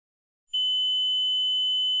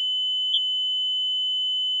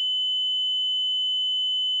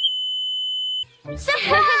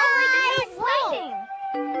Surprise! Waiting.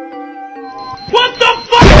 What the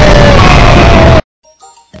fuck?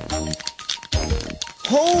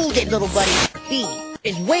 Hold it, little buddy. B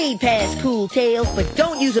is way past cool tales, but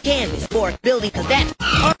don't use a canvas for building, cause that's...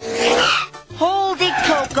 Hold it,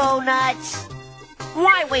 Cocoa Nuts.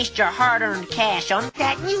 Why waste your hard-earned cash on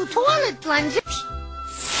that new toilet plunger?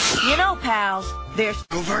 You know, pals, there's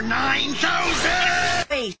Over 9,000!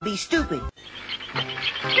 space to be stupid.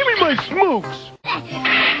 Give me my smokes!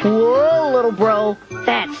 Whoa, little bro.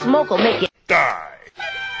 That smoke'll make it... Die!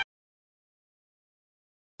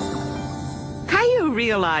 Caillou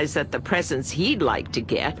realized that the presents he'd like to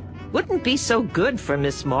get wouldn't be so good for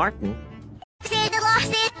Miss Martin.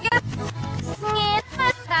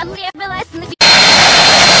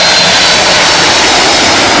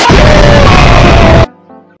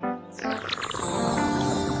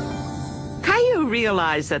 Caillou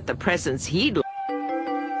realized that the presents he'd...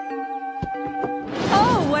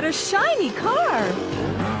 Oh, what a shiny car!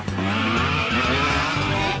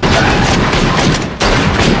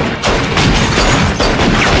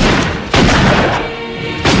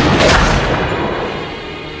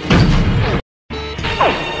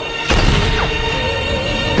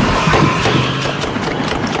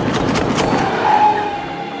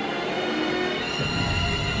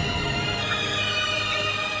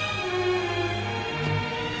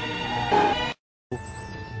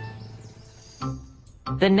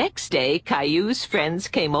 The next day, Caillou's friends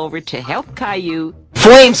came over to help Caillou.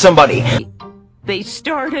 Flame somebody! They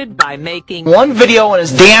started by making One video on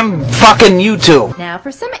his damn fucking YouTube. Now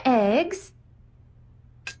for some eggs.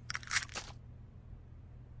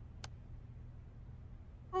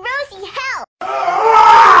 Rosie, help!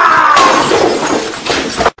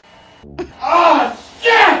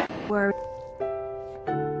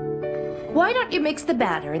 Why don't you mix the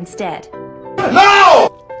batter instead? No!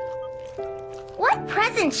 What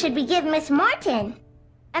present should we give Miss Martin?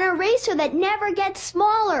 An eraser that never gets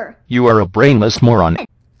smaller. You are a brainless moron. I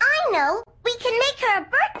know! We can make her a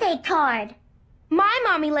birthday card. My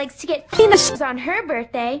mommy likes to get penises on her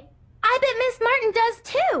birthday. I bet Miss Martin does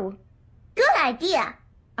too. Good idea.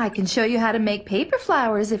 I can show you how to make paper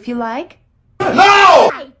flowers if you like. No!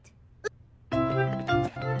 Right.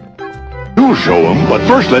 You'll show them, but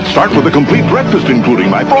first let's start with a complete breakfast including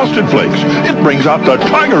my Frosted Flakes. It brings out the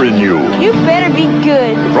tiger in you. You better be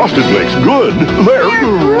good. Frosted Flakes, good. They're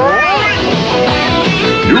great.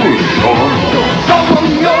 You'll show them. Oh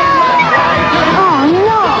no!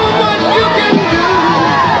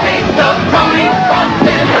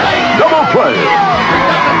 Double play.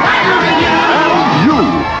 And you.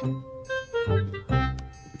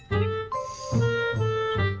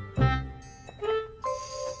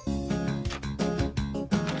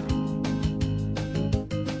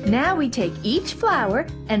 Now we take each flower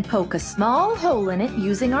and poke a small hole in it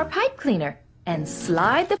using our pipe cleaner. And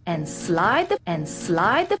slide the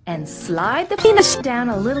penis down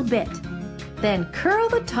a little bit. Then curl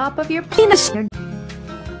the top of your penis.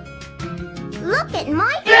 Look at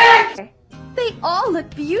my They all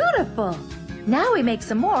look beautiful. Now we make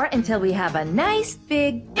some more until we have a nice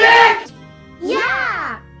big...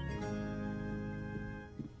 Yeah!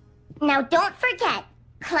 Now don't forget,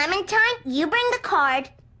 Clementine, you bring the card,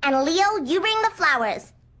 and Leo, you bring the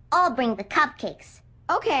flowers. I'll bring the cupcakes.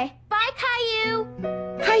 Okay. Bye, Caillou!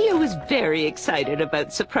 Caillou was very excited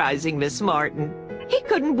about surprising Miss Martin. He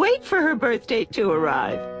couldn't wait for her birthday to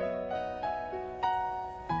arrive.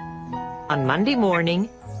 On Monday morning,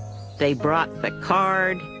 they brought the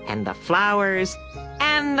card and the flowers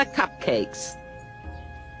and the cupcakes.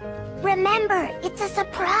 Remember, it's a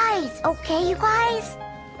surprise, okay, you guys?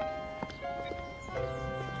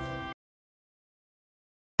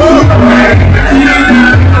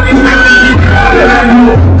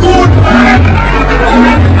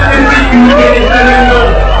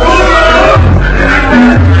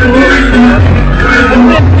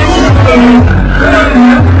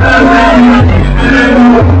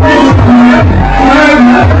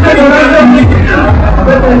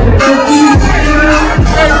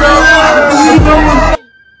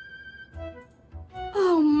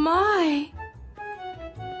 Oh my!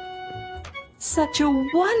 Such a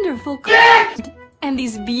wonderful card! And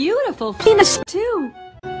these beautiful penis too!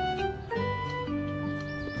 Daddy,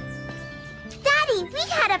 we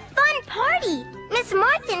had a fun party! Miss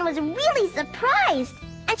Martin was really surprised,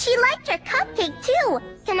 and she liked her cupcake too.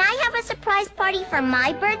 Can I have a surprise party for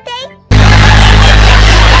my birthday?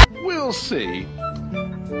 We'll see.